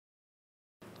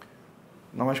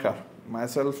Namaskar.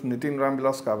 Myself Nitin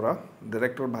Kabra,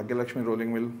 Director Bhagyalaxmi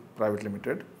Rolling Mill Pvt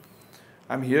Limited.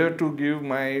 I'm here to give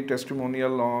my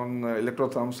testimonial on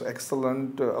Electrotherm's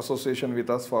excellent association with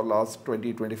us for last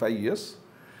 20-25 years.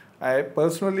 I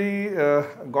personally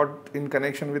got in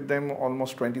connection with them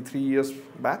almost 23 years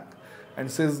back, and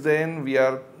since then we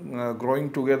are growing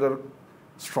together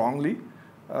strongly.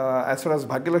 As far as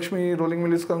Bhagyalaxmi Rolling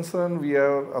Mill is concerned, we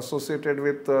are associated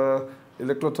with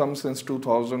Electrotherm since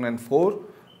 2004,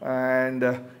 and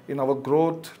in our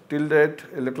growth till date,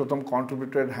 Electrotherm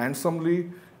contributed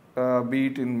handsomely, be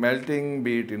it in melting,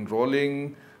 be it in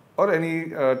rolling, or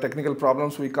any technical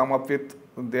problems we come up with.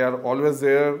 They are always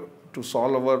there to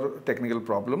solve our technical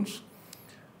problems.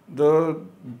 The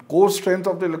core strength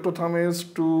of the Electrotherm is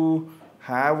to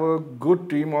have a good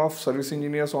team of service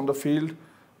engineers on the field.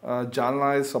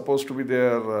 Jalna is supposed to be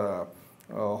their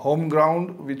home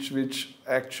ground, which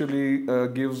actually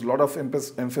gives a lot of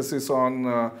emphasis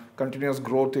on continuous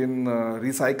growth in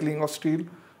recycling of steel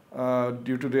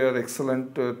due to their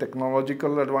excellent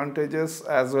technological advantages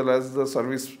as well as the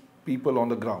service people on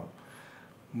the ground.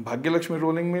 Bhagyalaxmi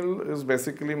Rolling Mill is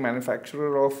basically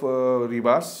manufacturer of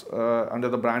rebars under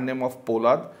the brand name of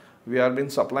Pollard. We have been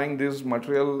supplying this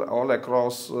material all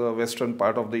across western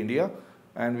part of the India,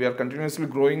 and we are continuously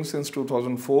growing since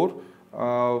 2004.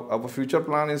 Our future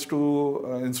plan is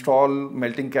to install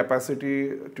melting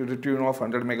capacity to the tune of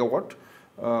 100 megawatt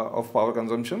of power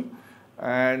consumption.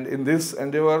 And in this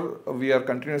endeavor, we are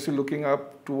continuously looking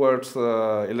up towards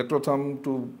Electrotherm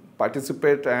to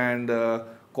participate and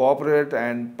cooperate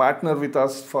and partner with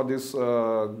us for this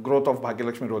growth of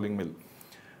Bhagyalaxmi Rolling Mill.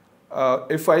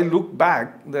 If I look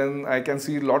back, then I can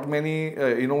see many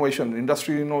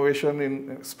industry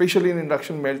innovation, especially in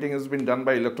induction melting, has been done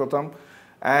by Electrotherm.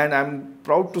 And I'm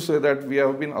proud to say that we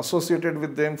have been associated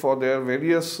with them for their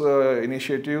various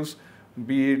initiatives,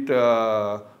 be it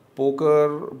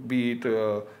poker, be it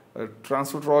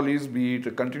transfer trolleys, be it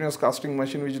a continuous casting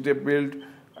machine which they built,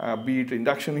 be it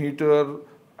induction heater,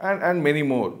 and many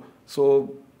more.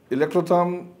 So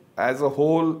Electrotherm as a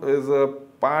whole is a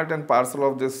part and parcel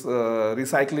of this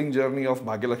recycling journey of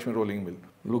Bhagyalaxmi Rolling Mill.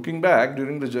 Looking back,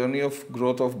 during the journey of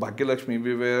growth of Bhagyalaxmi,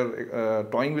 we were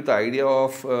toying with the idea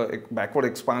of backward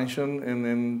expansion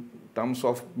in terms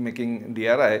of making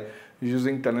DRI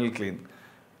using tunnel clean.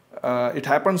 It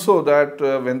happened so that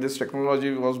when this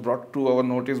technology was brought to our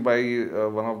notice by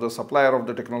one of the supplier of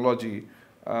the technology,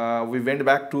 we went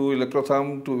back to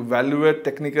Electrotherm to evaluate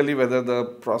technically whether the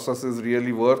process is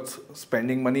really worth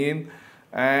spending money in,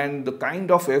 and the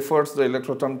kind of efforts the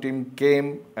Electrotherm team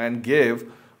came and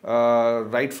gave,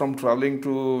 right from traveling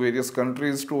to various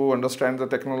countries to understand the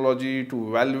technology, to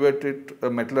evaluate it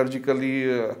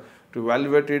metallurgically, to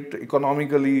evaluate it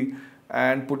economically,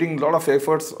 and putting a lot of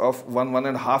efforts of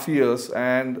 1.5 years,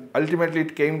 and ultimately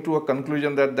it came to a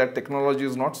conclusion that that technology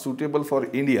is not suitable for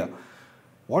India.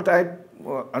 What I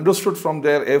understood from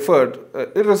their effort,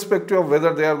 irrespective of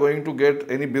whether they are going to get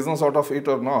any business out of it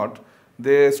or not,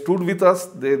 they stood with us,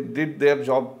 they did their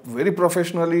job very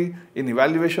professionally in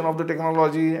evaluation of the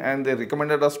technology, and they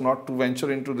recommended us not to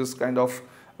venture into this kind of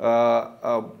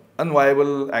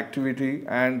unviable activity,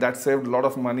 and that saved a lot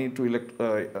of money to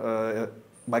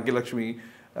Bhagyalaxmi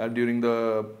during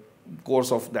the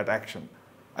course of that action.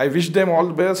 I wish them all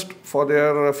the best for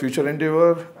their future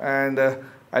endeavor, and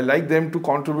I like them to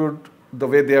contribute the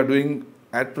way they are doing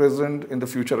at present in the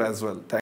future as well.